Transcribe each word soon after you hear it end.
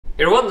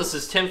Hey everyone, this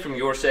is Tim from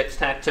Your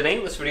Tech. Today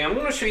in this video, I'm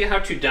going to show you how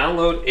to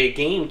download a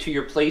game to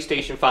your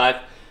PlayStation 5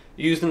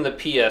 using the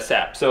PS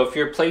app. So if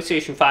your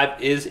PlayStation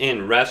 5 is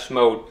in rest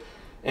mode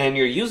and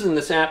you're using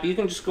this app, you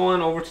can just go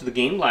on over to the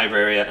game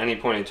library at any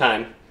point in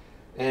time,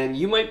 and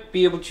you might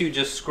be able to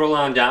just scroll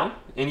on down,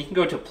 and you can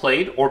go to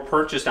Played or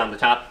Purchased on the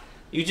top.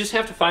 You just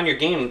have to find your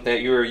game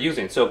that you're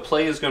using. So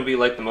Play is going to be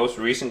like the most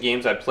recent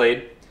games I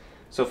played.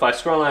 So if I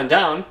scroll on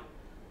down,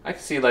 I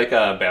can see like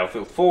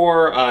Battlefield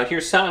 4,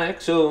 here's Sonic.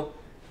 So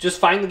just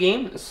find the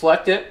game,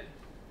 select it,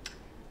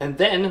 and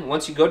then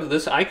once you go to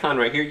this icon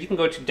right here, you can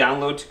go to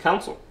Download to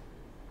Console.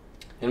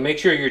 And make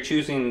sure you're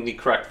choosing the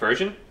correct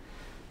version.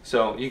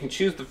 So you can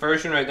choose the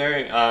version right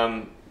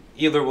there.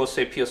 Either we'll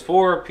say PS4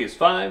 or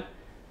PS5,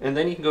 and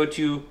then you can go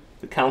to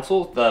the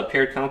console. The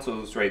paired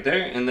console is right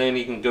there, and then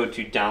you can go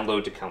to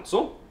Download to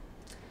Console.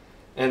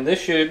 And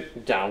this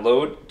should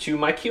download to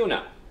my queue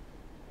now.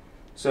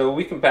 So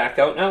we can back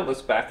out now.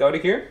 Let's back out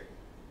of here.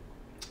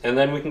 And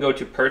then we can go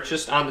to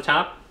Purchased on the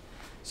top.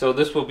 So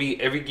this will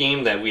be every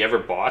game that we ever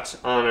bought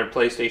on our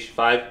PlayStation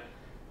 5.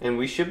 And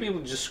we should be able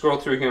to just scroll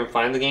through here and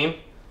find the game.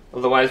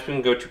 Otherwise, we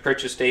can go to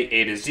Purchase Date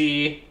A to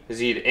Z,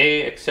 Z to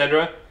A,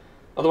 etc.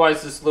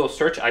 Otherwise, this little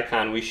search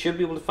icon, we should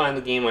be able to find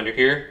the game under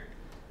here.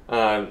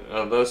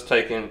 Let's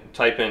type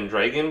in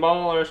Dragon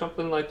Ball or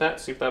something like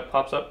that. See if that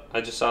pops up. I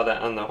just saw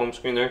that on the home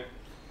screen there.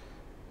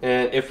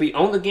 And if we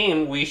own the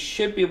game, we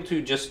should be able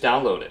to just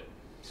download it.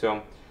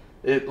 So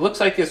it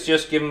looks like it's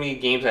just giving me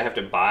games I have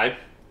to buy.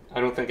 I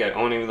don't think I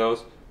own any of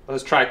those.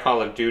 Let's try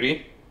Call of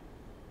Duty.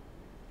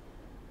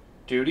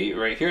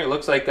 Right here. It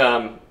looks like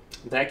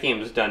that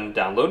game is done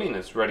downloading.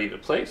 It's ready to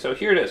play. So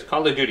here it is,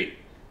 Call of Duty.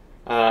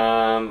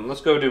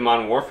 Let's go to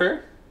Modern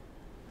Warfare.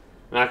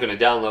 I'm not going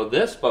to download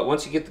this, but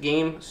once you get the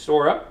game,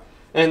 store up.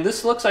 And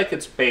this looks like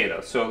it's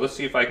beta. So let's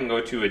see if I can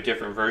go to a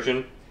different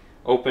version.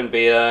 Open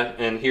beta,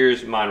 and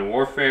here's Modern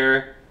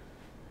Warfare.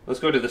 Let's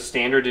go to the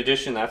standard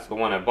edition. That's the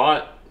one I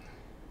bought.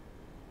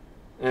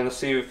 And let's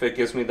see if it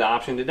gives me the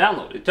option to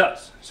download. It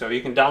does. So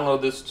you can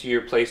download this to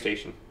your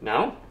PlayStation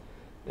now,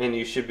 and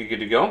you should be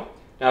good to go.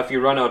 Now if you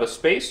run out of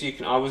space, you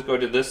can always go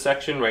to this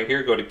section right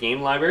here, go to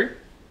Game Library,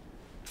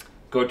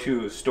 go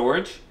to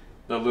Storage,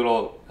 the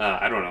little,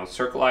 I don't know,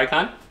 circle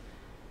icon,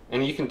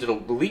 and you can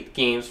delete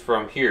games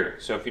from here.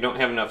 So if you don't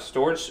have enough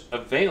storage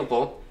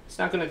available, it's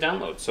not going to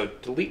download, so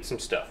delete some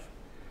stuff.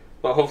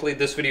 But hopefully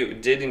this video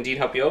did indeed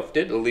help you out. If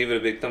it did, leave it a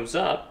big thumbs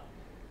up.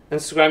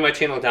 And subscribe to my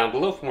channel down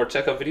below for more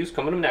tech videos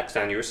coming up next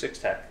on Your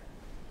Tech.